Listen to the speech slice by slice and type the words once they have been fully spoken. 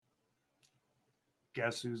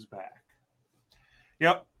Guess who's back?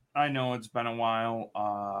 Yep, I know it's been a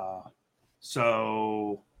while.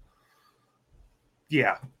 So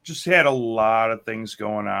yeah, just had a lot of things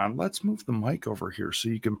going on. Let's move the mic over here so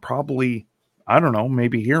you can probably, I don't know,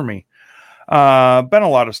 maybe hear me. Been a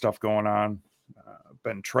lot of stuff going on.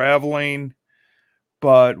 Been traveling,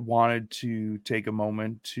 but wanted to take a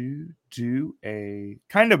moment to do a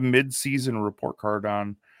kind of mid-season report card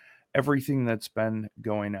on everything that's been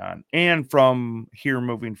going on. And from here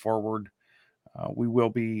moving forward, we will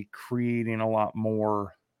be creating a lot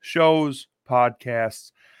more shows,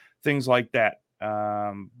 podcasts, things like that.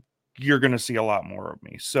 You're going to see a lot more of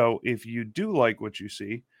me. So if you do like what you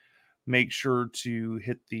see, make sure to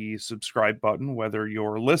hit the subscribe button, whether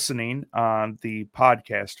you're listening on the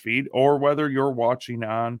podcast feed or whether you're watching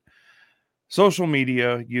on social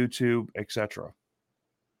media, YouTube, etc.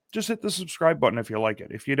 Just hit the subscribe button if you like it.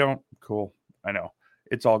 If you don't, cool. I know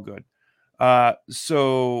it's all good.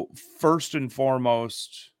 So first and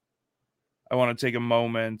foremost, I want to take a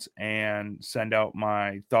moment and send out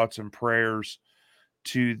my thoughts and prayers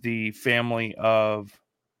to the family of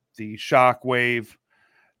the Shockwave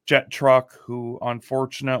jet truck who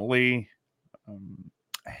unfortunately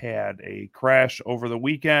had a crash over the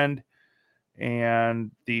weekend,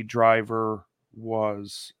 and the driver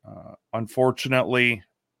was unfortunately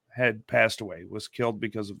had passed away, was killed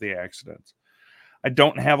because of the accident. I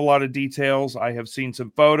don't have a lot of details. I have seen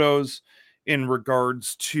some photos in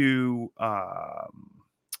regards to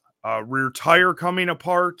rear tire coming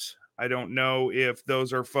apart. I don't know if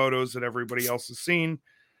those are photos that everybody else has seen,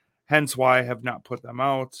 hence why I have not put them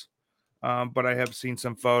out. But I have seen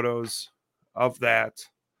some photos of that.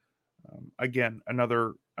 Again,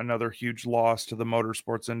 another huge loss to the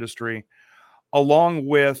motorsports industry. Along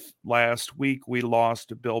with last week, we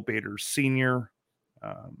lost Bill Bader Sr.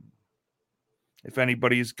 If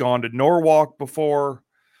anybody's gone to Norwalk before,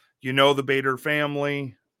 you know the Bader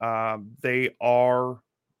family. They are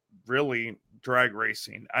really drag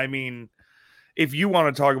racing. I mean, if you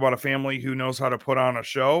want to talk about a family who knows how to put on a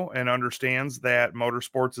show and understands that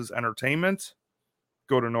motorsports is entertainment,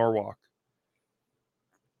 go to Norwalk.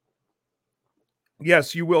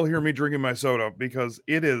 Yes, you will hear me drinking my soda because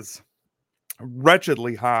it is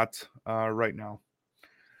wretchedly hot right now.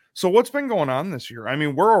 So what's been going on this year? I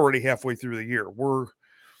mean, we're already halfway through the year.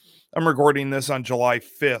 I'm recording this on July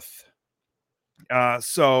 5th.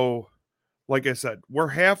 So like I said, we're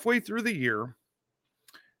halfway through the year.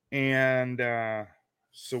 And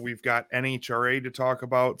so we've got NHRA to talk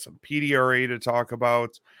about, some PDRA to talk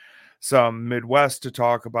about, some Midwest to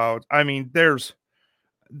talk about. I mean, there's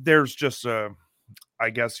just I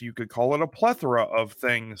guess you could call it a plethora of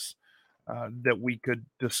things that we could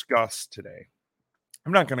discuss today.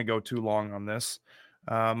 I'm not going to go too long on this.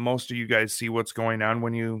 Most of you guys see what's going on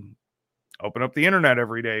when you open up the internet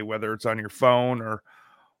every day, whether it's on your phone or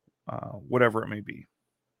whatever it may be.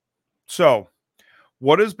 So,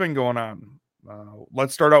 what has been going on?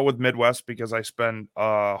 Let's start out with Midwest because I spend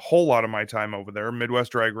a whole lot of my time over there.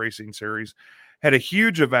 Midwest Drag Racing Series had a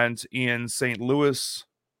huge event in St. Louis.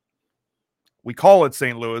 We call it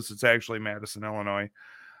St. Louis. It's actually Madison, Illinois.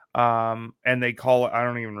 And they call it, I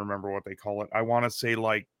don't even remember what they call it. I want to say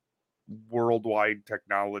like Worldwide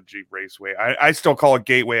Technology Raceway. I still call it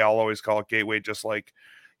Gateway. I'll always call it Gateway, just like,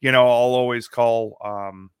 I'll always call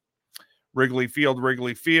Wrigley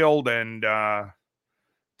Field. And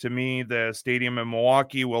to me, the stadium in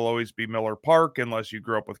Milwaukee will always be Miller Park unless you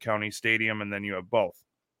grew up with County Stadium and then you have both.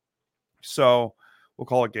 So we'll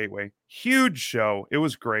call it Gateway. Huge show. It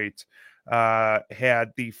was great.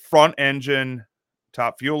 Had the front engine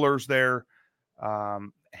top fuelers there.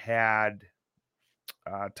 Had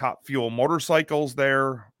top fuel motorcycles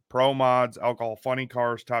there. Pro mods, alcohol funny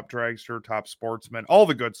cars, top dragster, top sportsman, all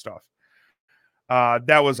the good stuff.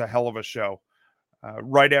 That was a hell of a show.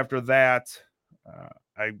 Right after that,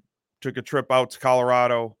 I took a trip out to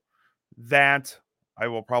Colorado. That I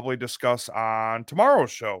will probably discuss on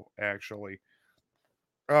tomorrow's show, actually.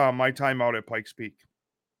 My time out at Pikes Peak.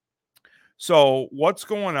 So, what's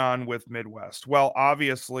going on with Midwest? Well,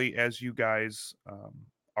 obviously, as you guys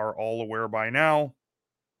are all aware by now,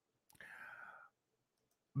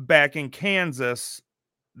 back in Kansas,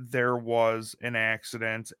 there was an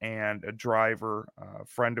accident and a driver, a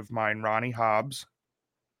friend of mine, Ronnie Hobbs,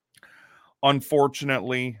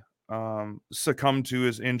 unfortunately succumbed to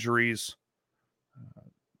his injuries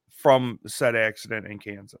from said accident in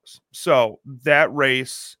Kansas. So that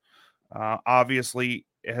race obviously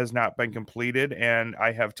has not been completed, and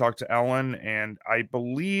I have talked to Ellen, and I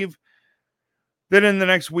believe that in the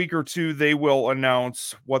next week or two they will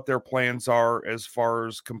announce what their plans are as far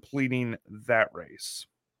as completing that race.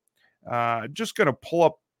 Just going to pull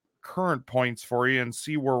up current points for you and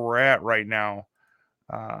see where we're at right now.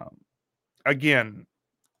 Again,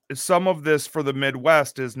 some of this for the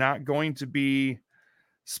Midwest is not going to be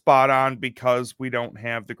spot on because we don't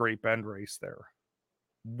have the Great Bend race there.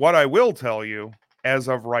 What I will tell you as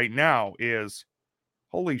of right now is,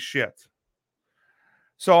 holy shit.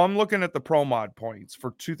 So I'm looking at the Pro Mod points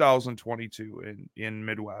for 2022 in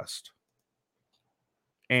Midwest.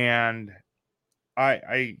 And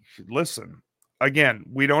I listen, again,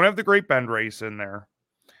 we don't have the Great Bend race in there.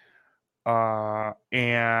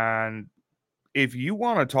 And if you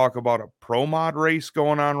want to talk about a Pro Mod race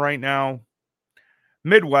going on right now,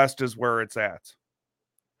 Midwest is where it's at.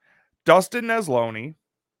 Dustin Neslony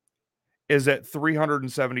is at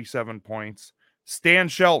 377 points. Stan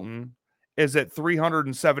Shelton is at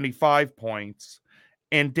 375 points.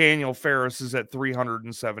 And Daniel Ferris is at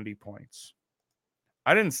 370 points.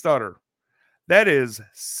 I didn't stutter. That is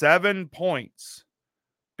 7 points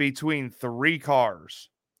between 3 cars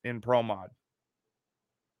in Pro Mod.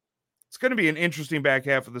 It's going to be an interesting back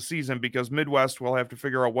half of the season because Midwest will have to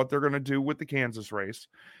figure out what they're going to do with the Kansas race.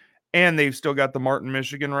 And they've still got the Martin,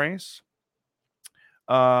 Michigan race.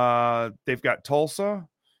 They've got Tulsa.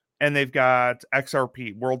 And they've got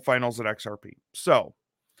XRP, World Finals at XRP. So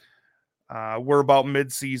we're about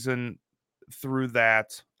mid-season through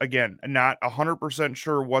that. Again, not 100%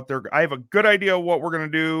 sure what I have a good idea of what we're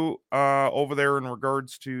going to do over there in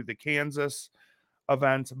regards to the Kansas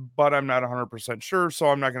event, but I'm not 100% sure, so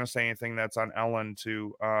I'm not going to say anything that's on Ellen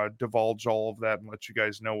to divulge all of that and let you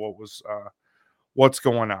guys know what's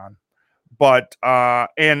going on. But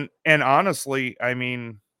and honestly, I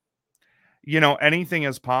mean, anything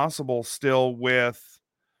is possible still with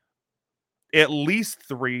at least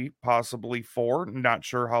 3, possibly 4. Not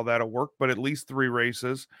sure how that'll work, but at least 3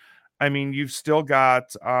 races. I mean, you've still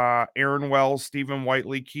got Aaron Wells, Stephen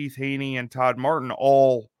Whiteley, Keith Haney, and Todd Martin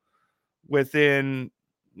all within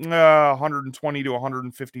 120 to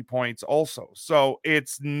 150 points also. So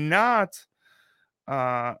it's not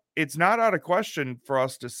out of question for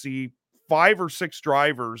us to see 5 or 6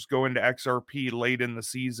 drivers go into XRP late in the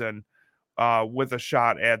season with a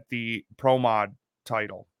shot at the Pro Mod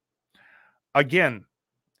title. Again,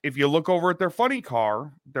 if you look over at their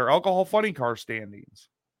alcohol funny car standings,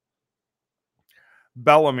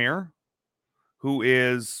 Bellemere, who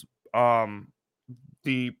is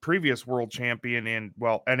the previous world champion in,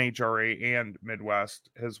 NHRA and Midwest,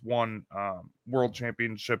 has won world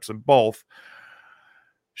championships in both.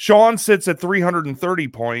 Sean sits at 330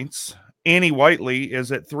 points. Annie Whiteley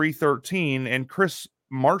is at 313, and Chris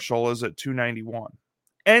Marshall is at 291.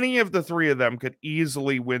 Any of the 3 of them could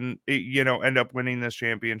easily win, end up winning this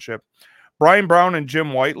championship. Brian Brown and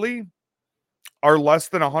Jim Whiteley are less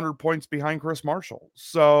than 100 points behind Chris Marshall.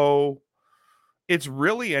 So it's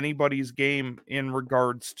really anybody's game in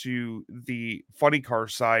regards to the funny car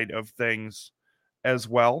side of things as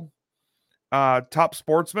well. Top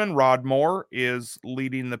sportsman, Rod Moore, is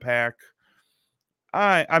leading the pack.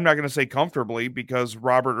 I'm not going to say comfortably because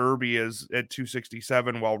Robert Irby is at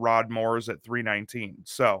 267 while Rod Moore is at 319.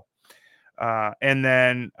 So, and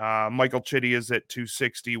then Michael Chitty is at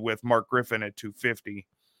 260 with Mark Griffin at 250.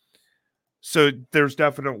 So there's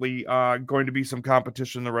definitely going to be some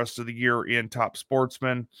competition the rest of the year in top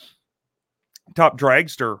sportsman. Top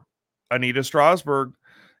dragster, Anita Strasburg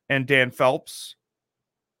and Dan Phelps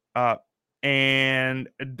and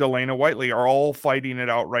Delana Whiteley are all fighting it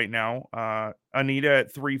out right now. Anita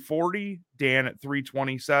at 340, Dan at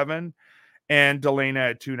 327, and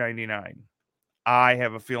Delana at 299. I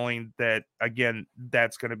have a feeling that, again,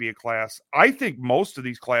 that's going to be a class. I think most of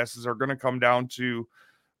these classes are going to come down to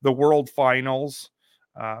the World Finals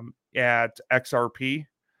at XRP.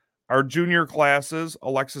 Our junior classes,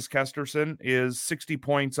 Alexis Kesterson is 60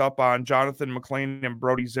 points up on Jonathan McLean and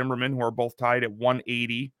Brody Zimmerman, who are both tied at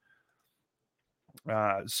 180.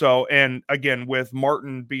 And again, with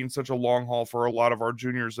Martin being such a long haul for a lot of our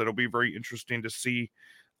juniors, it'll be very interesting to see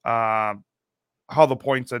how the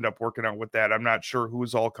points end up working out with that. I'm not sure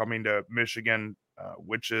who's all coming to Michigan,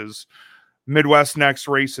 which is Midwest next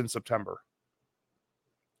race in September.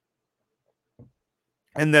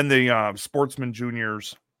 And then the sportsman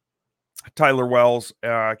juniors, Tyler Wells,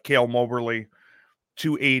 Cale Moberly,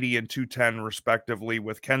 280 and 210 respectively,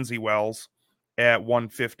 with Kenzie Wells at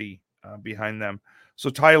 150 behind them. So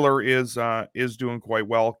Tyler is doing quite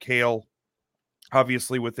well. Cale,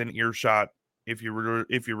 obviously within earshot, if you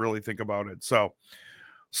really think about it. So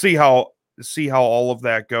see how all of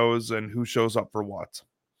that goes and who shows up for what.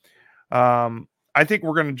 I think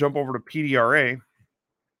we're going to jump over to PDRA.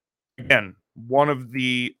 Again, one of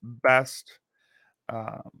the best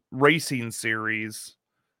racing series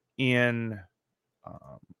in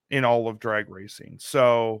all of drag racing.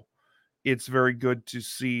 So it's very good to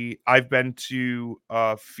see. I've been to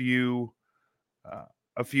a few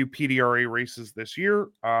PDRA races this year.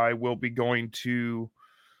 I will be going to,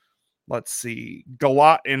 let's see,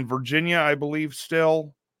 Galat in Virginia, I believe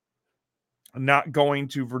still. Not going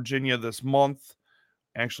to Virginia this month.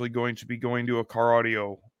 Actually going to be going to a car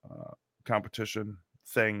audio competition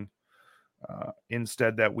thing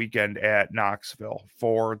instead that weekend at Knoxville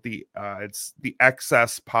for it's the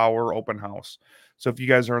Excess Power Open House. So if you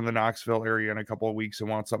guys are in the Knoxville area in a couple of weeks and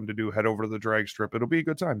want something to do, head over to the drag strip. It'll be a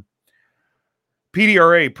good time.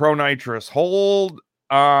 PDRA Pro Nitrous, hold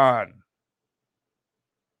on.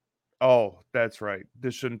 Oh, that's right.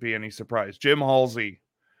 This shouldn't be any surprise. Jim Halsey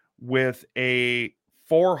with a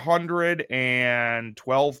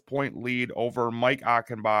 412 point lead over Mike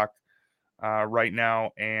Achenbach right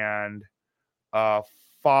now, and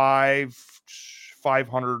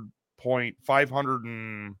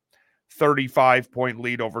 535 point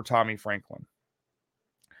lead over Tommy Franklin.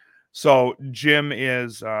 So Jim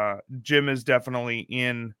is definitely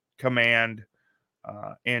in command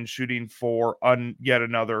and shooting for yet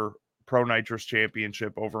another Pro Nitrous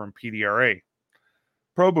championship over in PDRA.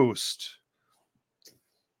 Pro Boost.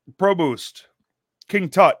 King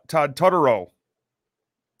Todd Tutterow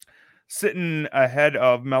sitting ahead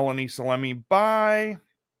of Melanie Salemi by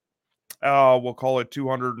we'll call it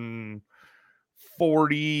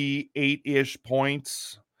 248-ish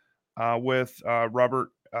points with Robert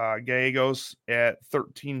Gallegos at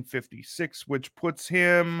 1356, which puts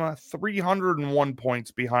him 301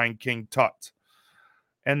 points behind King Tut.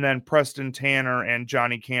 And then Preston Tanner and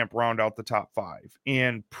Johnny Camp round out the top 5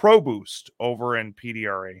 in Pro Boost over in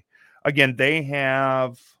PDRA. Again, they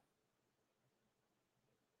have,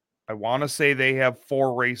 I want to say they have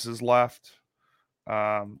 4 races left.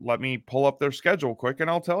 Let me pull up their schedule quick and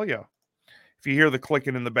I'll tell you. If you hear the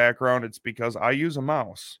clicking in the background, it's because I use a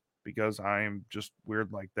mouse because I'm just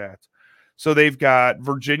weird like that. So they've got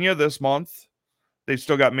Virginia this month. They've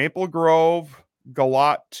still got Maple Grove,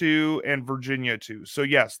 Galat 2, and Virginia 2. So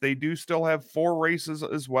yes, they do still have 4 races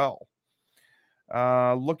as well.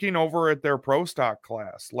 Looking over at their Pro Stock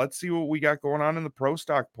class, let's see what we got going on in the Pro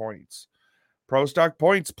Stock points. Pro Stock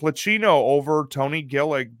points, Placino over Tony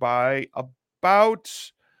Gillig by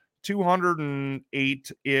about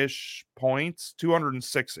 208-ish points,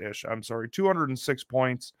 206-ish, 206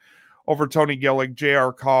 points over Tony Gillig.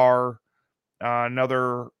 JR Carr,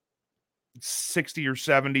 another 60 or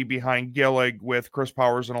 70 behind Gillig, with Chris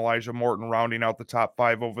Powers and Elijah Morton rounding out the top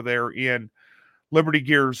 5 over there in Liberty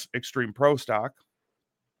Gears Extreme Pro Stock.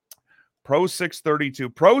 Pro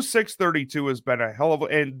 632. Pro 632 has been a hell of a,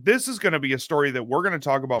 and this is going to be a story that we're going to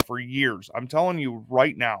talk about for years. I'm telling you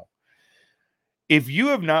right now. If you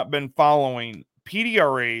have not been following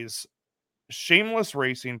PDRA's Shameless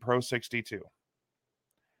Racing Pro 62,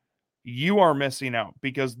 you are missing out,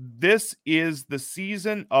 because this is the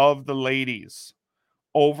season of the ladies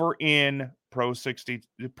over in Pro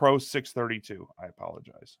 632. I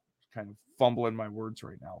apologize. Kind of fumbling my words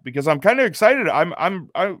right now because I'm kind of excited.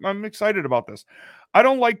 I'm excited about this. I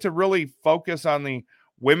don't like to really focus on the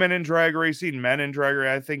women in drag racing, men in drag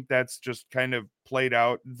racing. I think that's just kind of played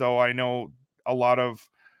out, though I know a lot of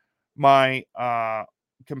my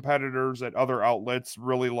competitors at other outlets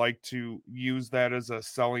really like to use that as a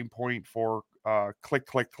selling point for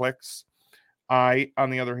clicks. I,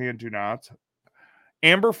 on the other hand, do not.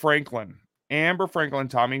 Amber Franklin,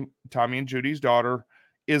 Tommy and Judy's daughter,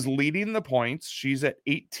 is leading the points. She's at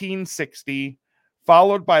 1860,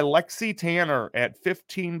 followed by Lexi Tanner at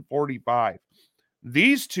 1545.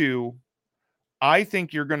 These two, I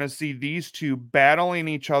think you're going to see these two battling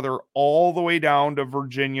each other all the way down to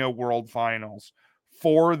Virginia World Finals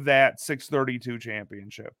for that 632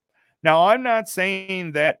 championship. Now, I'm not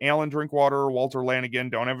saying that Alan Drinkwater or Walter Lanigan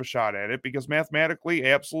don't have a shot at it, because mathematically,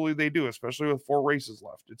 absolutely they do, especially with 4 races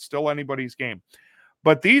left. It's still anybody's game.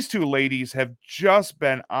 But these two ladies have just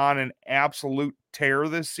been on an absolute tear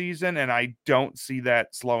this season, and I don't see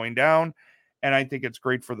that slowing down. And I think it's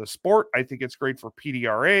great for the sport. I think it's great for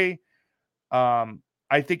PDRA.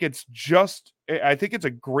 I think it's a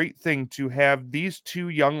great thing to have these two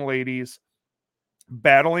young ladies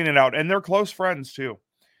battling it out, and they're close friends too,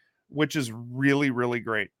 which is really, really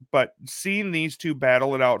great. But seeing these two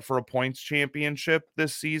battle it out for a points championship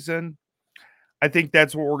this season, I think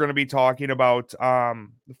that's what we're going to be talking about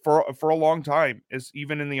for a long time, is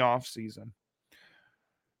even in the off season.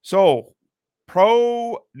 So,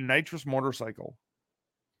 Pro Nitrous Motorcycle.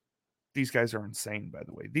 These guys are insane, by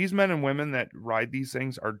the way. These men and women that ride these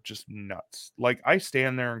things are just nuts. Like, I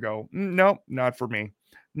stand there and go, no, not for me.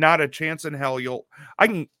 Not a chance in hell. I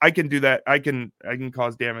can do that. I can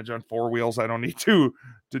cause damage on four wheels. I don't need to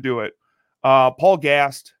do it. Paul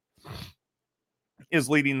Gast is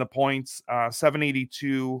leading the points.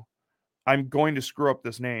 782. I'm going to screw up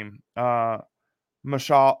this name.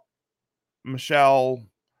 Michelle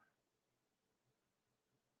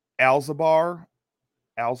Alzabar.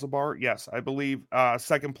 Yes, I believe.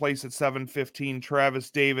 Second place at 715. Travis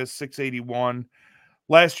Davis, 681.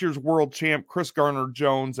 Last year's world champ, Chris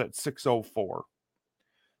Garner-Jones at 604.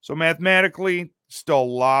 So mathematically, still a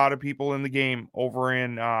lot of people in the game over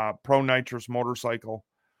in Pro Nitrous Motorcycle.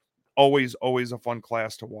 Always a fun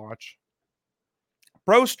class to watch.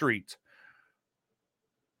 Pro Street.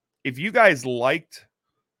 If you guys liked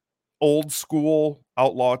old school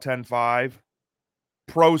Outlaw 10.5,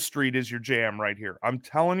 Pro Street is your jam right here. I'm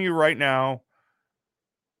telling you right now,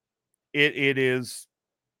 it is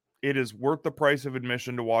worth the price of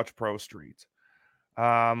admission to watch Pro Street.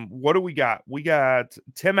 What do we got? We got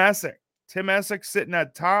Tim Essick. Tim Essick sitting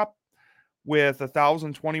at top with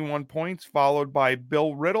 1,021 points, followed by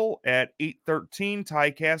Bill Riddle at 813,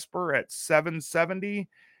 Ty Casper at 770,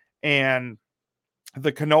 and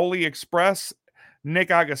the Cannoli Express,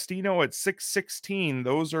 Nick Agostino at 616.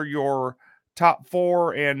 Those are your top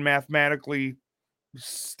four, and mathematically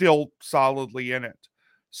still solidly in it.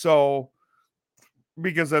 So,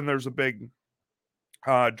 because then there's a big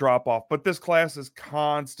drop off. But this class is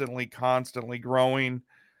constantly growing.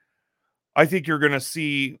 I think you're going to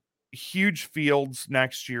see huge fields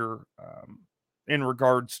next year in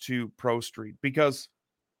regards to Pro Street, because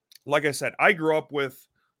like I said, I grew up with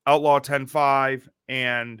Outlaw 10.5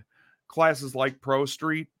 and classes like Pro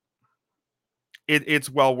Street. It's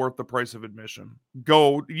well worth the price of admission.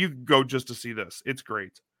 You go just to see this. It's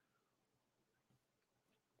great.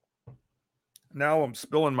 Now I'm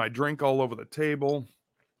spilling my drink all over the table.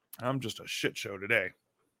 I'm just a shit show today.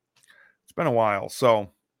 It's been a while.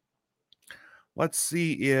 So let's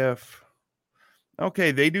see if...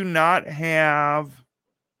 Okay, they do not have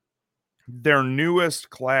their newest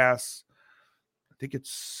class. I think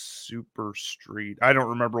it's Super Street. I don't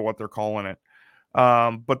remember what they're calling it.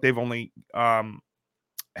 But they've only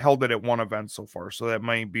held it at one event so far. So that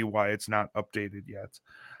might be why it's not updated yet.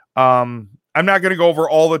 I'm not going to go over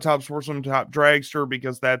all the top sportsman, top dragster,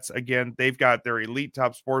 because that's, again, they've got their elite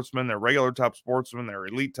top sportsman, their regular top sportsman, their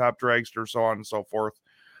elite top dragster, so on and so forth.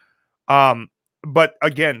 But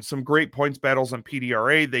again, some great points battles on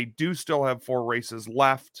PDRA. They do still have 4 races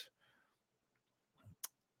left.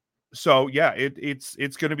 So yeah, it's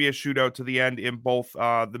going to be a shootout to the end in both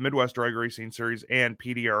the Midwest Drag Racing Series and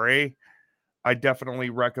PDRA. I definitely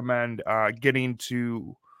recommend getting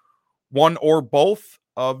to one or both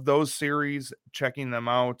of those series, checking them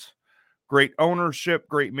out. Great ownership,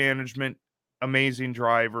 great management, amazing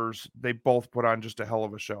drivers. They both put on just a hell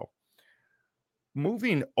of a show.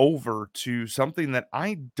 Moving over to something that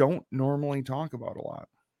I don't normally talk about a lot.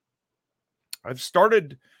 I've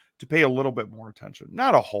started to pay a little bit more attention.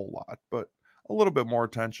 Not a whole lot, but a little bit more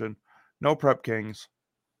attention. No Prep Kings.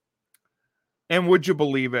 And would you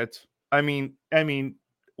believe it? I mean,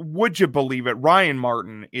 would you believe it? Ryan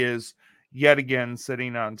Martin is yet again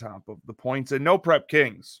sitting on top of the points, and no Prep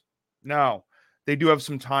Kings. Now, they do have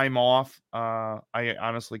some time off. I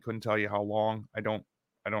honestly couldn't tell you how long. I don't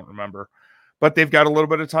remember. But they've got a little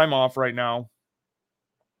bit of time off right now.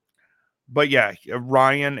 But yeah,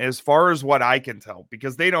 Ryan, as far as what I can tell,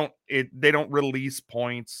 because they don't release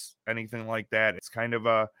points, anything like that. It's kind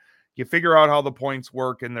of you figure out how the points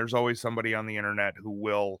work, and there's always somebody on the internet who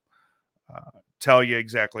will tell you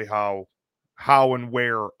exactly how and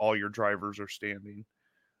where all your drivers are standing.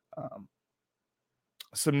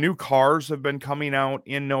 Some new cars have been coming out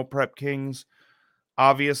in No Prep Kings.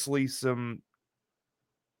 Obviously, some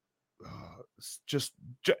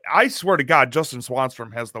I swear to God, Justin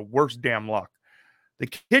Swanstrom has the worst damn luck. The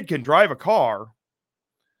kid can drive a car,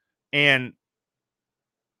 and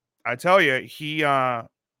I tell you,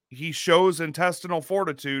 he shows intestinal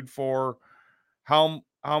fortitude for how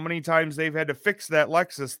many times they've had to fix that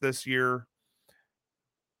Lexus this year,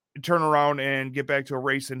 turn around and get back to a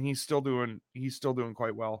race, and he's still doing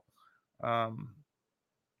quite well.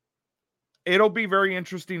 It'll be very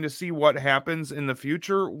interesting to see what happens in the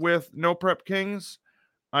future with No Prep Kings.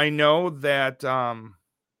 I know that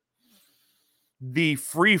the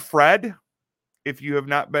Free Fred, if you have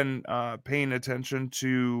not been paying attention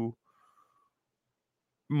to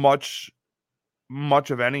much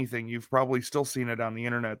of anything, you've probably still seen it on the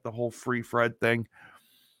internet, the whole Free Fred thing.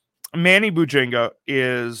 Manny Bujinga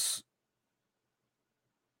is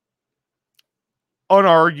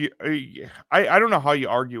unarguable. I don't know how you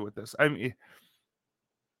argue with this. I mean,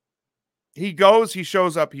 He goes, he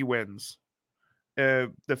shows up, he wins.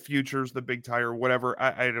 The Futures, the Big Tire, whatever.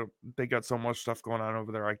 I don't. They got so much stuff going on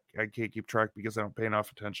over there. I can't keep track because I don't pay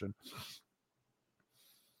enough attention.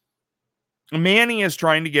 Manny is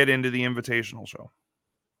trying to get into the Invitational show.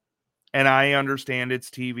 And I understand it's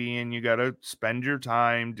TV and you got to spend your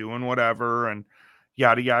time doing whatever and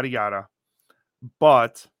yada, yada, yada.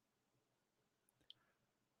 But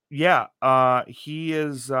yeah, he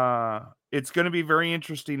is, it's going to be very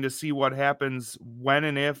interesting to see what happens when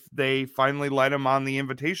and if they finally let him on the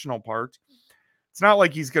Invitational part. It's not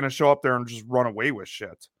like he's going to show up there and just run away with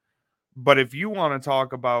shit. But if you want to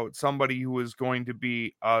talk about somebody who is going to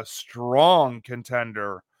be a strong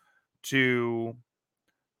contender to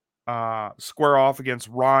square off against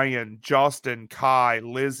Ryan, Justin, Kai,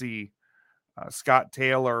 Lizzie, Scott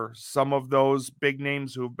Taylor, some of those big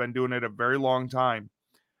names who have been doing it a very long time,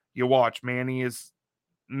 you watch, Manny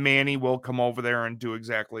will come over there and do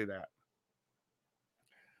exactly that.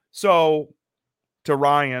 So to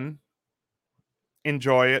Ryan,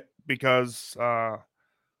 enjoy it because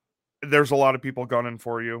there's a lot of people gunning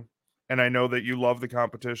for you. And I know that you love the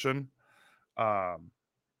competition.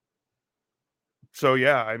 So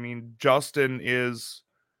yeah, I mean, Justin's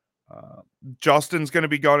going to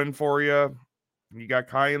be gunning for you. You got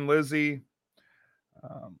Kai and Lizzie.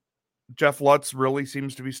 Jeff Lutz really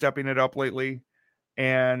seems to be stepping it up lately.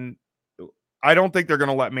 And I don't think they're going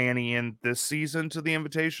to let Manny in this season to the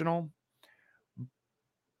Invitational.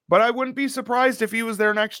 But I wouldn't be surprised if he was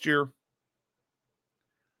there next year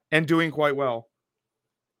and doing quite well.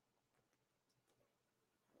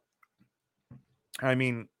 I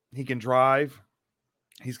mean, he can drive.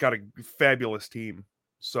 He's got a fabulous team.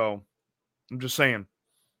 So I'm just saying.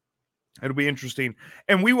 It'll be interesting.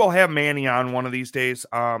 And we will have Manny on one of these days.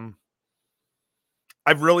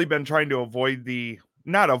 I've really been trying to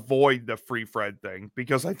not avoid the free Fred thing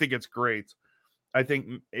because I think it's great. I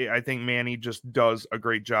think Manny just does a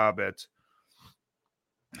great job at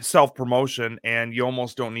self-promotion, and you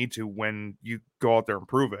almost don't need to when you go out there and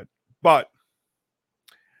prove it. But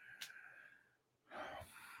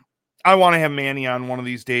I want to have Manny on one of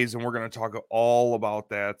these days, and we're going to talk all about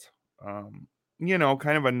that.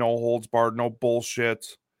 Kind of a no holds barred, no bullshit,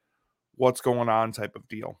 what's going on type of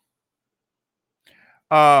deal.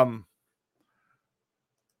 I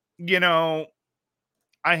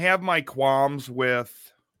have my qualms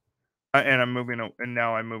with, and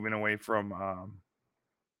now I'm moving away from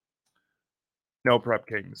No Prep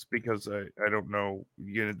Kings because I don't know,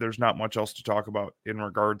 there's not much else to talk about in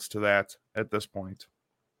regards to that at this point.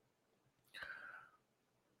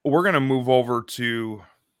 We're going to move over to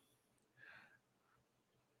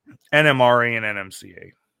NMRA and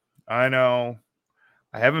NMCA. I know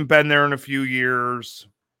I haven't been there in a few years.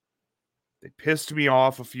 They pissed me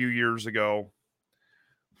off a few years ago.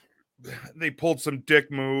 They pulled some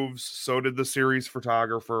dick moves. So did the series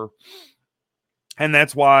photographer. And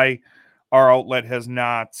that's why our outlet has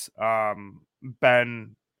not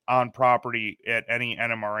been on property at any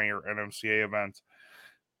NMRA or NMCA event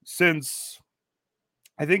since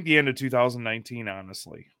I think the end of 2019,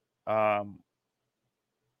 honestly.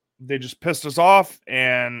 They just pissed us off.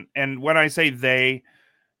 And when I say they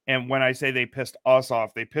pissed us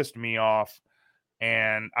off, they pissed me off.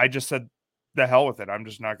 And I just said, the hell with it. I'm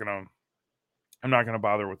not going to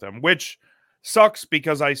bother with them, which sucks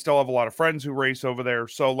because I still have a lot of friends who race over there.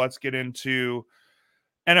 So let's get into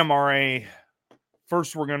NMRA.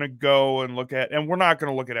 First, we're going to go and and we're not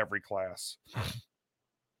going to look at every class.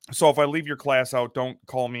 So if I leave your class out, don't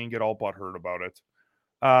call me and get all butthurt about it.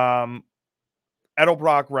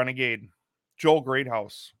 Edelbrock Renegade, Joel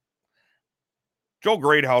Greathouse. Joel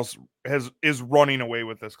Greathouse is running away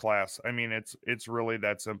with this class. I mean, it's really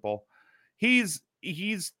that simple. He's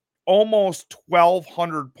almost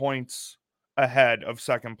 1,200 points ahead of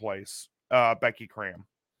second place, Becky Cram.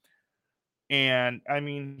 And I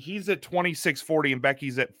mean, he's at 2640 and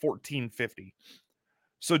Becky's at 1450.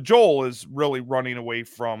 So Joel is really running away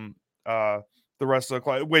from the rest of the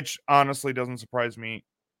class, which honestly doesn't surprise me.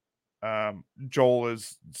 Joel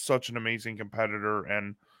is such an amazing competitor,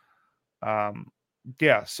 and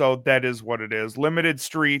yeah, so that is what it is. Limited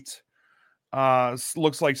Street.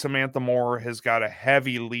 Looks like Samantha Moore has got a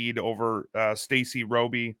heavy lead over Stacy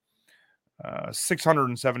Roby.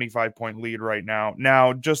 675 point lead right now.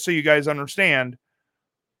 Now, just so you guys understand,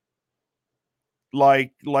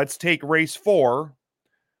 like, let's take race 4.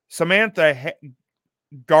 Samantha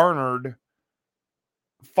garnered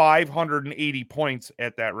 580 points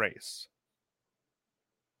at that race.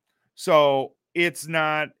 So it's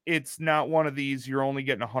not one of these you're only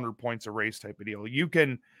getting 100 points a race type of deal. You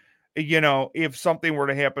can if something were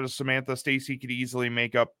to happen to Samantha, Stacy could easily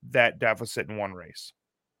make up that deficit in one race.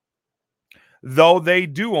 Though they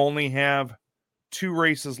do only have 2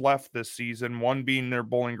 races left this season, one being their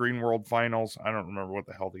Bowling Green World Finals. I don't remember what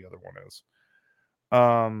the hell the other one is.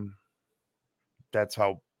 That's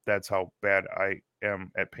how bad I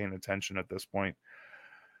am at paying attention at this point.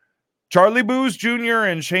 Charlie Booz Jr.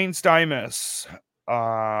 and Shane Stymus,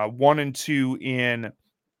 1 and 2 in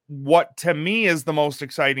what to me is the most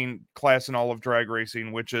exciting class in all of drag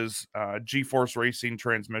racing, which is G-Force Racing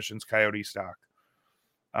Transmissions Coyote Stock.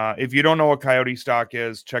 If you don't know what Coyote Stock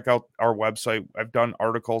is, check out our website. I've done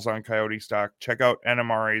articles on Coyote Stock. Check out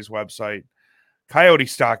NMRA's website. Coyote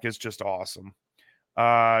Stock is just awesome.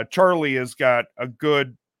 Charlie has got a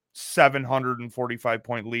good 745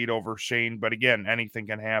 point lead over Shane, but again, anything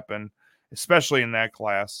can happen, especially in that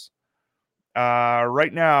class.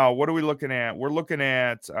 Right now, what are we looking at? We're looking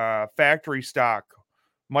at factory stock.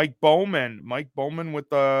 Mike Bowman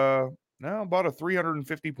with about a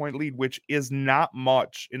 350 point lead, which is not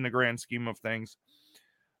much in the grand scheme of things,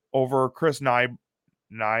 over Chris Nyber.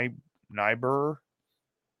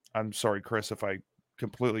 I'm sorry, Chris, if I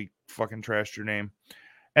completely fucking trashed your name.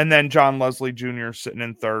 And then John Leslie Jr. sitting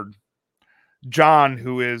in third. John,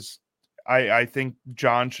 who is, I think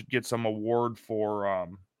John should get some award for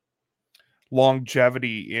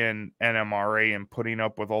longevity in NMRA and putting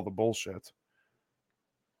up with all the bullshit.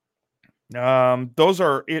 Those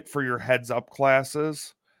are it for your heads up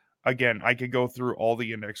classes. Again, I could go through all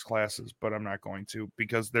the index classes, but I'm not going to,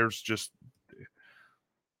 because there's just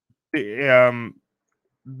the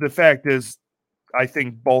fact is, I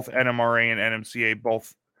think both NMRA and NMCA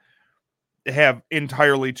both have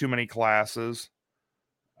entirely too many classes.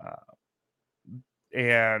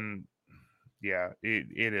 And yeah,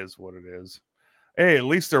 it is what it is. Hey, at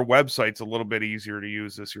least their website's a little bit easier to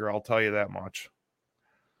use this year, I'll tell you that much.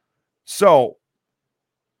 So,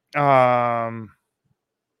 let's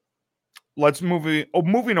moving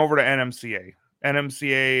over to NMCA.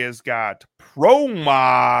 NMCA has got Pro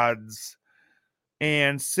Mods,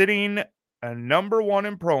 and sitting number 1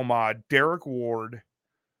 in Pro Mod, Derek Ward,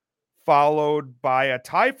 followed by a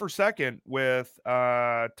tie for second with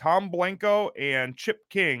Tom Blanco and Chip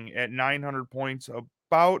King at 900 points,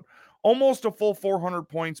 about almost a full 400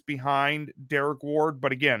 points behind Derek Ward.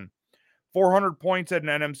 But again, 400 points at an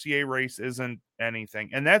NMCA race isn't anything.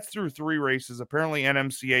 And that's through 3 races. Apparently,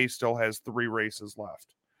 NMCA still has 3 races left.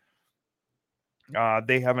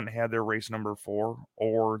 They haven't had their race number 4,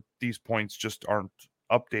 or these points just aren't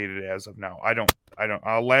updated as of now. I don't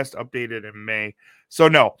last updated in May. So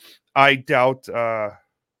no, I doubt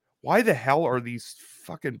why the hell are these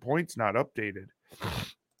fucking points not updated?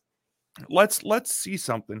 Let's see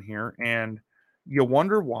something here, and you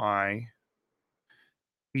wonder why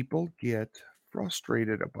people get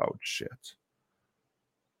frustrated about shit.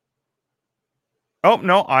 Oh,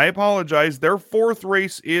 no, I apologize. Their 4th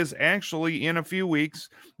race is actually in a few weeks.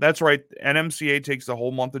 That's right. NMCA takes the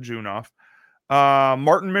whole month of June off.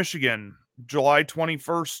 Martin, Michigan, July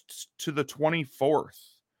 21st to the 24th.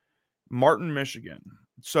 Martin, Michigan.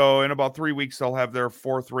 So in about 3 weeks, they'll have their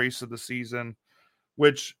 4th race of the season,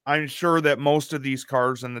 which I'm sure that most of these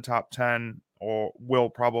cars in the top 10 will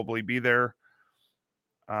probably be there.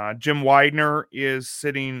 Jim Widener is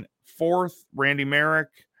sitting 4th. Randy Merrick,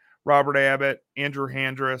 Robert Abbott, Andrew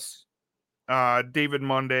Handress, David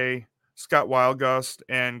Monday, Scott Wildgust,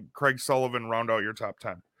 and Craig Sullivan round out your top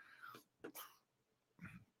 10.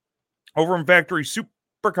 Over in Factory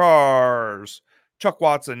Supercars, Chuck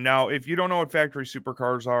Watson. Now, if you don't know what Factory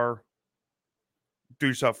Supercars are, do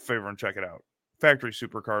yourself a favor and check it out. Factory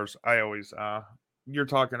Supercars, I always, you're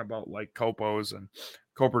talking about like Copos and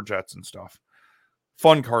Cobra Jets and stuff.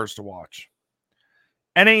 Fun cars to watch.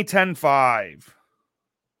 NA 10.5.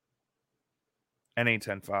 NA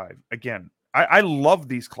 10.5. Again, I love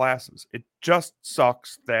these classes. It just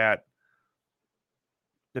sucks that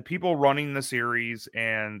the people running the series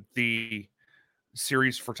and the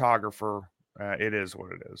series photographer, it is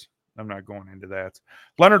what it is. I'm not going into that.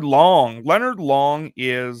 Leonard Long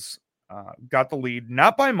is got the lead,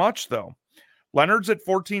 not by much though. Leonard's at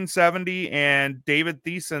 1470 and David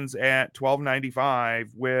Thiessen's at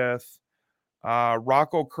 1295, with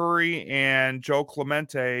Rocco Curry and Joe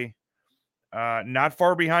Clemente not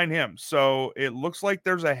far behind him. So it looks like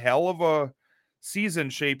there's a hell of a season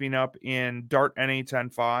shaping up in Dart NA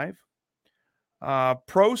 10.5.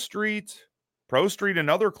 Pro Street,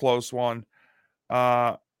 another close one.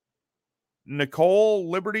 Nicole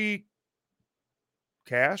Liberty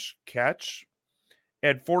Catch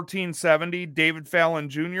at 1470. David Fallon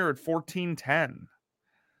Jr. at 1410.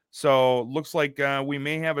 So looks like we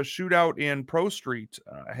may have a shootout in Pro Street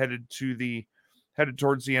headed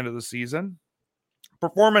towards the end of the season.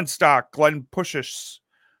 Performance stock, Glenn Pushish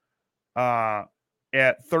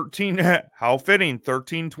at 13. How fitting,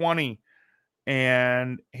 1320.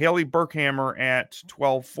 And Haley Burkhammer at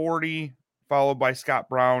 1240, followed by Scott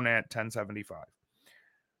Brown at 1075.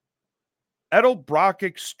 Edelbrock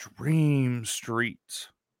Extreme Street.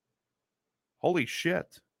 Holy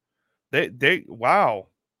shit. Wow.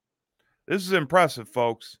 This is impressive,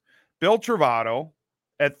 folks. Bill Travato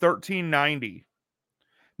at 1390.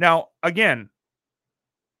 Now, again,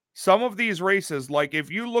 some of these races, like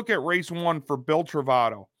if you look at race 1 for Bill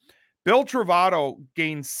Travato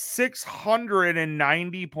gained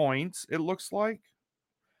 690 points, it looks like.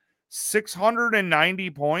 690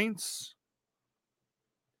 points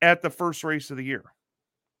at the first race of the year.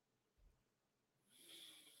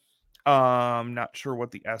 Not sure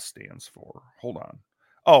what the S stands for. Hold on.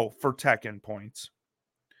 Oh, for Tekken points.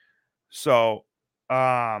 So,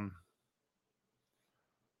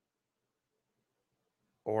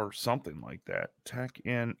 or something like that.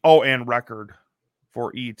 Tekken. Oh, and record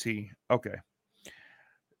for ET. Okay.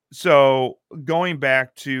 So, going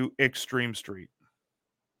back to Extreme Street.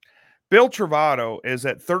 Bill Travato is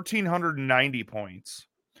at 1,390 points.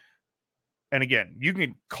 And again, you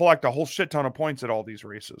can collect a whole shit ton of points at all these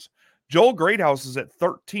races. Joel Greathouse is at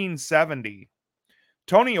 1,370.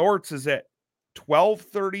 Tony Orts is at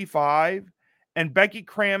 1,235. And Becky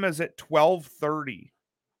Cram is at 1,230.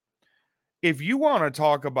 If you want to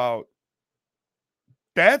talk about,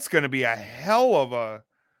 that's going to be a hell of a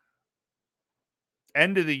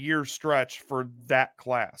end of the year stretch for that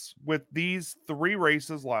class with these 3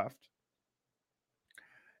 races left.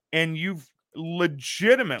 And you've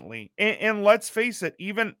legitimately, and let's face it,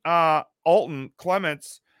 even Alton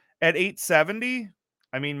Clements at 870,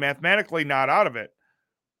 I mean, mathematically not out of it.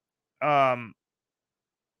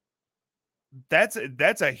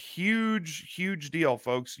 That's a huge deal,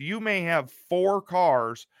 folks. You may have 4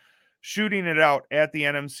 cars shooting it out at the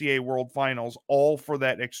NMCA World Finals, all for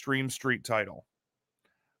that Extreme Street title.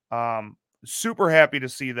 Super happy to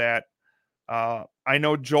see that. I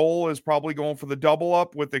know Joel is probably going for the double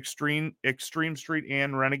up with Extreme Street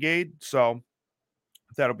and Renegade, so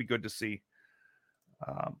that'll be good to see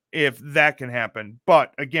if that can happen.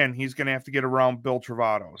 But again, he's going to have to get around Bill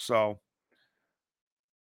Travato, so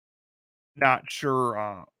not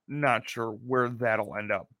sure where that'll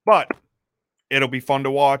end up, but it'll be fun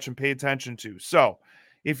to watch and pay attention to. So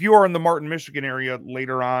if you are in the Martin, Michigan area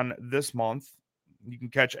later on this month, you can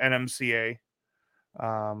catch NMCA.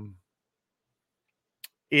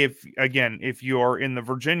 If you are in the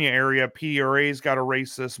Virginia area, PRA's got a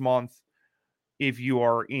race this month. If you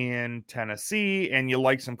are in Tennessee and you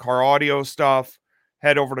like some car audio stuff,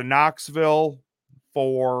 head over to Knoxville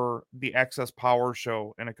for the Excess Power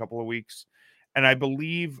Show in a couple of weeks. And I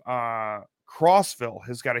believe Crossville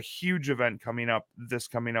has got a huge event coming up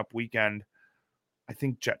weekend. I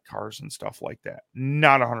think jet cars and stuff like that.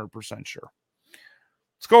 Not 100% sure.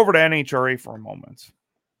 Let's go over to NHRA for a moment.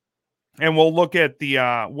 And we'll look at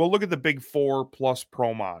the Big 4 plus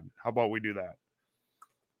Pro Mod. How about we do that?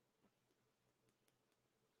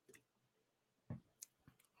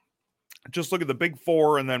 Just look at the Big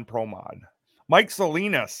 4 and then Pro Mod. Mike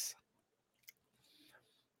Salinas.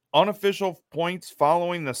 Unofficial points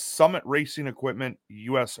following the Summit Racing Equipment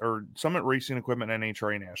US or Summit Racing Equipment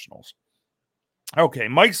NHRA Nationals. Okay,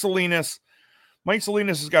 Mike Salinas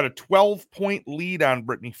has got a 12-point lead on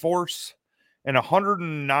Brittany Force and a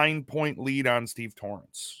 109-point lead on Steve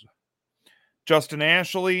Torrance. Justin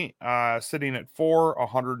Ashley sitting at 4,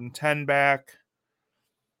 110 back.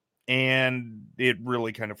 And it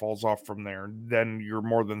really kind of falls off from there. Then you're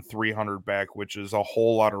more than 300 back, which is a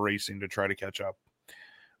whole lot of racing to try to catch up.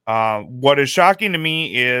 What is shocking to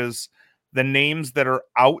me is the names that are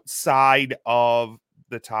outside of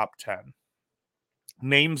the top 10.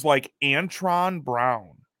 Names like Antron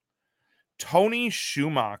Brown, Tony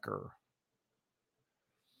Schumacher.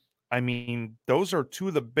 I mean, those are 2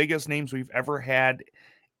 of the biggest names we've ever had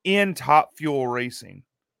in Top Fuel racing.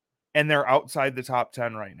 And they're outside the top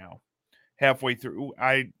 10 right now. Halfway through.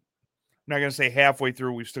 I'm not going to say halfway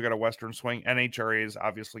through. We've still got a Western swing. NHRA has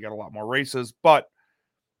obviously got a lot more races. But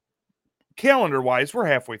calendar-wise, we're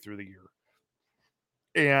halfway through the year.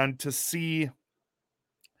 And to see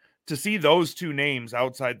those 2 names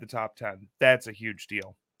outside the top 10, that's a huge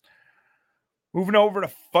deal. Moving over to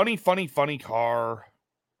funny car.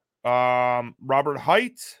 Robert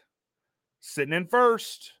Height sitting in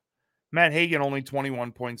first. Matt Hagan only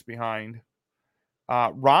 21 points behind.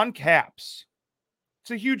 Ron Capps.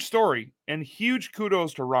 It's a huge story and huge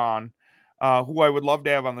kudos to Ron. who I would love to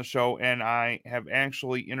have on the show, and I have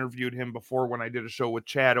actually interviewed him before when I did a show with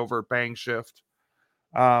Chad over at Bang Shift.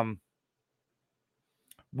 Ron,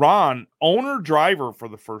 owner driver for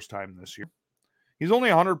the first time this year. He's only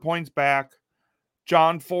 100 points back.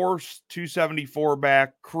 John Force, 274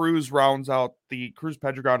 back. Cruz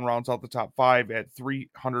Pedregon rounds out the top 5 at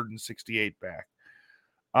 368 back.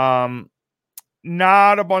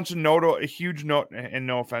 Not a bunch of a huge note, and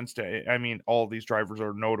no offense to, all these drivers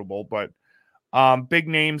are notable, but big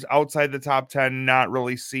names outside the top 10, not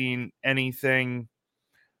really seeing anything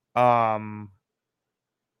that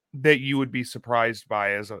you would be surprised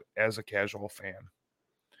by as a casual fan.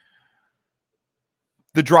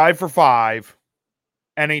 The drive for 5,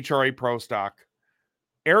 NHRA Pro Stock.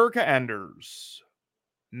 Erica Enders,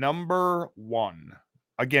 number 1.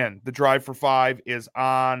 Again, the drive for 5 is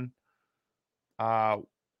on.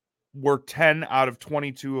 We're 10 out of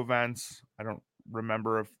 22 events. I don't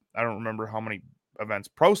remember how many events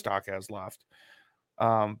Pro Stock has left.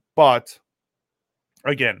 But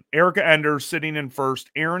again, Erica Enders sitting in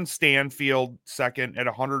first. Aaron Stanfield second at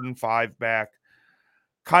 105 back.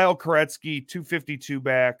 Kyle Koretsky, 252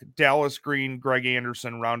 back. Dallas Green, Greg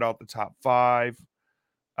Anderson round out the top 5.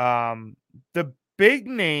 The big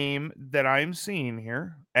name that I'm seeing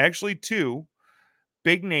here, actually 2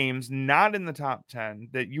 big names not in the top 10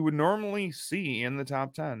 that you would normally see in the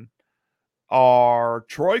top 10 are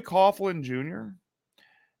Troy Coughlin Jr.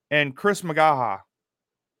 and Chris Magaha,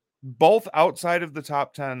 both outside of the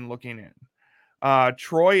top 10 looking in.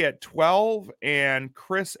 Troy at 12 and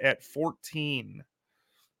Chris at 14.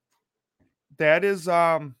 That is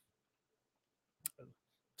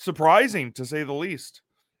surprising, to say the least.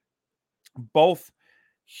 Both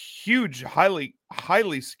huge, highly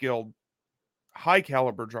skilled, high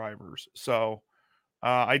caliber drivers. So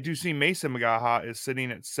I do see Mason Magaha is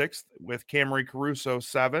sitting at 6th with Camry Caruso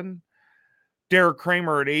 7, Derek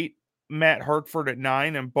Kramer at 8, Matt Hartford at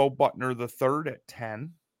 9, and Bo Butner the 3rd at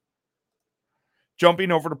 10.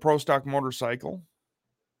 Jumping over to Pro Stock Motorcycle,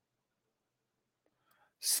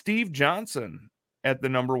 Steve Johnson at the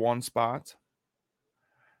number 1 spot,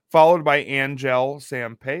 followed by Angel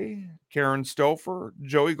Sampay, Karen Stouffer,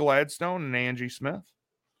 Joey Gladstone, and Angie Smith.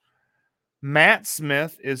 Matt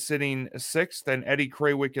Smith is sitting 6th, and Eddie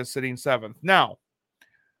Krawick is sitting 7th. Now,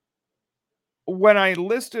 when I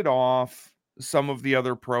listed off some of the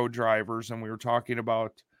other pro drivers and we were talking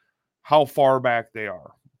about how far back they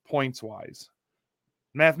are, points-wise,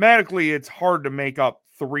 mathematically, it's hard to make up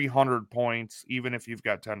 300 points, even if you've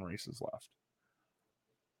got 10 races left.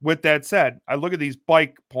 With that said, I look at these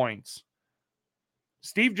bike points.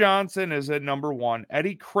 Steve Johnson is at number 1.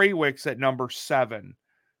 Eddie Krawick's at number 7.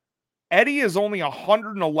 Eddie is only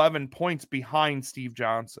 111 points behind Steve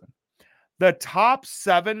Johnson. The top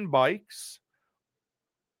 7 bikes,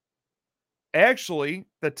 actually,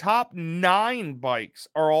 the top 9 bikes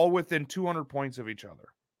are all within 200 points of each other.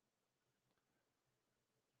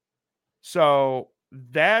 So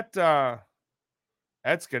that's going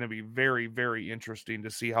to be very, very interesting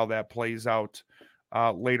to see how that plays out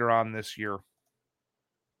later on this year.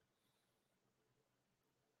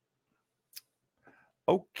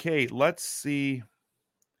 Okay, let's see.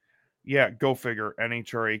 Yeah, go figure.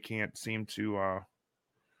 NHRA can't seem to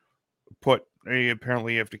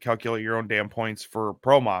apparently you have to calculate your own damn points for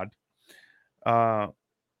Pro Mod.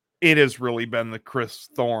 It has really been the Chris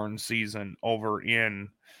Thorne season over in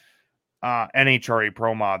NHRA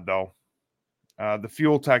Pro Mod, though. The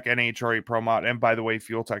Fuel Tech NHRA Pro Mod, and by the way,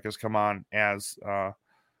 Fuel Tech has come on as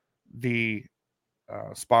the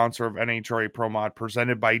sponsor of NHRA Pro Mod,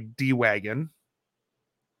 presented by D-Wagon.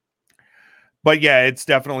 But yeah, it's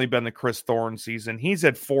definitely been the Chris Thorne season. He's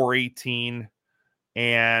at 418,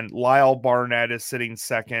 and Lyle Barnett is sitting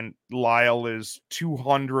 2nd. Lyle is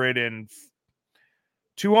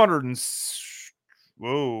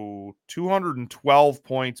 212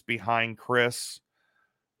 points behind Chris,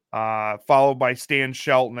 followed by Stan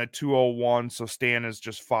Shelton at 201. So Stan is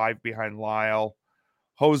just 5 behind Lyle.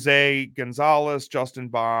 Jose Gonzalez, Justin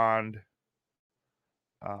Bond,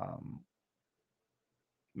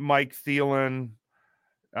 Mike Thielen,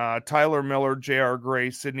 Tyler Miller, J.R.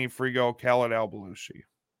 Gray, Sidney Frigo, Khaled Al-Belushi.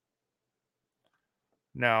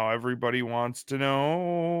 Now, everybody wants to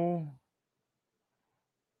know.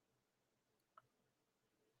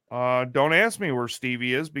 Don't ask me where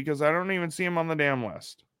Stevie is, because I don't even see him on the damn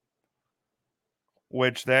list.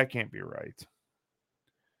 Which, that can't be right.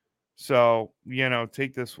 So,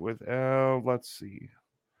 take this with, let's see.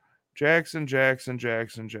 Jackson.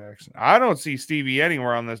 I don't see Stevie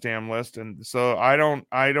anywhere on this damn list, and so I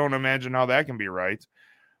don't imagine how that can be right.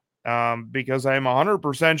 Because I'm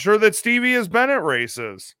 100% sure that Stevie has been at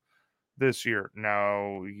races this year.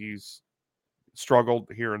 Now he's struggled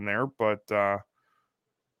here and there, but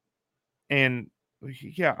and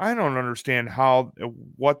yeah, I don't understand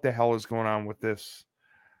what the hell is going on with this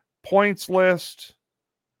points list,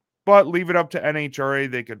 but leave it up to NHRA.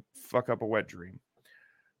 They could fuck up a wet dream.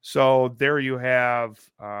 So there you have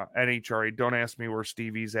NHRA. Don't ask me where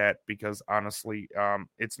Stevie's at because honestly,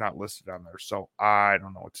 it's not listed on there. So I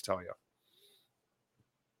don't know what to tell you.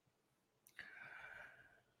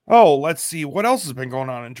 Oh, let's see. What else has been going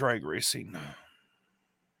on in drag racing?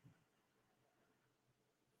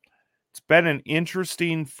 It's been an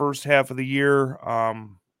interesting first half of the year.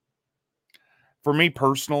 For me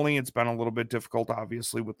personally, it's been a little bit difficult,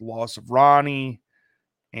 obviously, with the loss of Ronnie,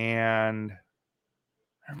 and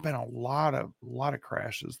there have been a lot of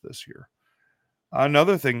crashes this year.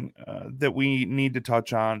 Another thing that we need to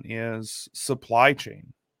touch on is supply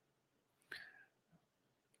chain.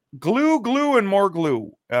 Glue, and more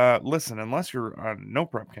glue. Listen, unless you're on No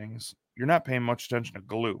Prep Kings, you're not paying much attention to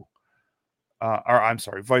glue. Or I'm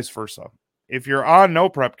sorry, vice versa. If you're on No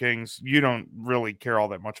Prep Kings, you don't really care all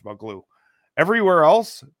that much about glue. Everywhere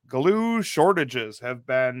else, glue shortages have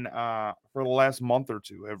been, for the last month or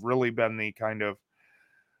two, have really been the kind of,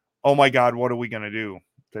 oh my God, what are we going to do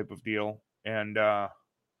type of deal. And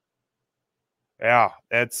yeah,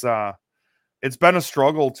 it's been a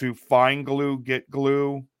struggle to find glue, get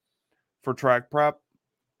glue for track prep.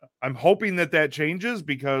 I'm hoping that changes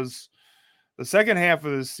because the second half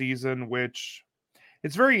of the season, which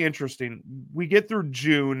it's very interesting, we get through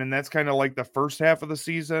June, and that's kind of like the first half of the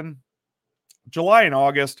season. July and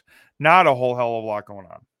August, not a whole hell of a lot going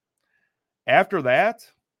on. After that,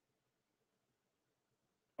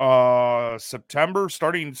 September,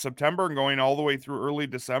 starting September and going all the way through early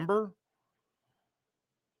December,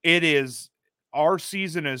 our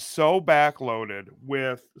season is so backloaded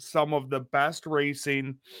with some of the best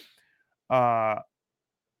racing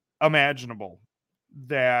imaginable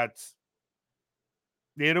that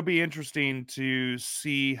it'll be interesting to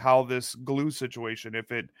see how this glue situation,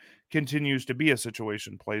 if it continues to be a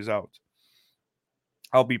situation, plays out.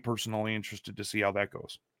 I'll be personally interested to see how that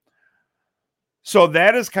goes. So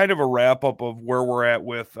that is kind of a wrap up of where we're at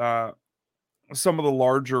with some of the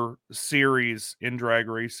larger series in drag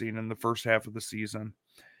racing in the first half of the season.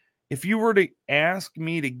 If you were to ask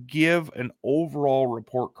me to give an overall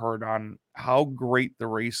report card on how great the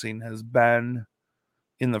racing has been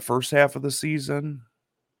in the first half of the season,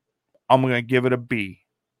 I'm going to give it a B.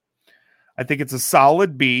 I think it's a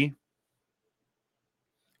solid B.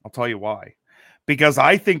 I'll tell you why. Because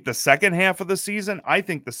I think the second half of the season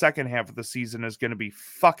is going to be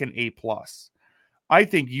fucking A+. I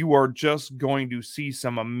think you are just going to see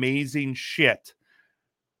some amazing shit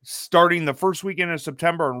starting the first weekend of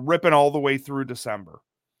September and ripping all the way through December.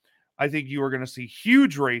 I think you are going to see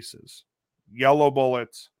huge races. Yellow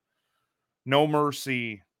Bullets, No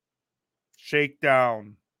Mercy,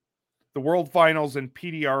 Shakedown, the World Finals in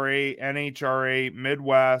PDRA, NHRA,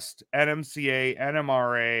 Midwest, NMCA,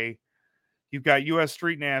 NMRA. You've got U.S.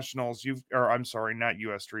 Street Nationals. Not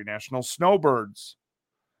U.S. Street Nationals. Snowbirds,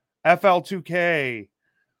 FL2K,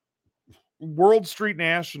 World Street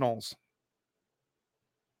Nationals.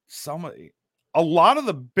 A lot of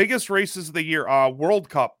the biggest races of the year, World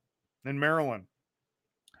Cup in Maryland.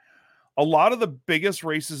 A lot of the biggest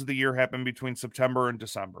races of the year happen between September and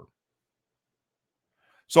December.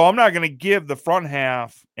 So I'm not going to give the front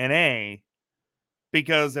half an A,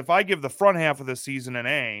 because if I give the front half of the season an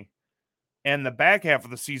A and the back half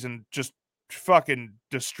of the season just fucking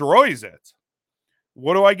destroys it,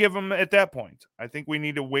 what do I give them at that point? I think we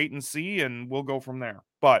need to wait and see, and we'll go from there.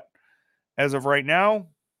 But as of right now,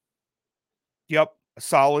 yep, a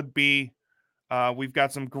solid B. We've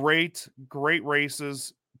got some great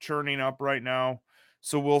races churning up right now.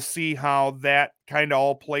 So we'll see how that kind of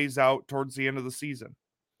all plays out towards the end of the season.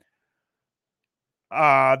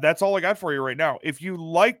 That's all I got for you right now. If you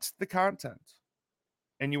liked the content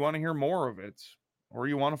and you want to hear more of it, or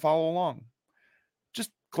you want to follow along,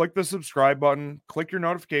 just click the subscribe button, click your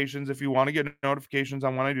notifications if you want to get notifications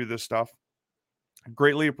on when I do this stuff. I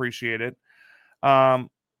greatly appreciate it.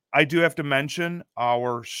 I do have to mention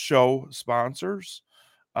our show sponsors,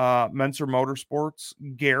 Menser Motorsports,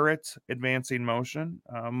 Garrett Advancing Motion.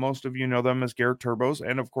 Most of you know them as Garrett Turbos,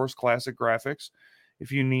 and of course, Classic Graphics.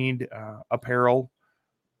 If you need apparel,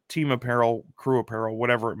 team apparel, crew apparel,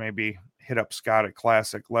 whatever it may be, hit up Scott at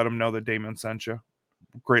Classic. Let him know that Damon sent you.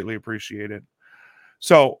 Greatly appreciate it.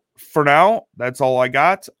 So for now, that's all I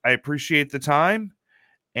got. I appreciate the time,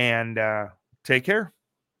 and take care.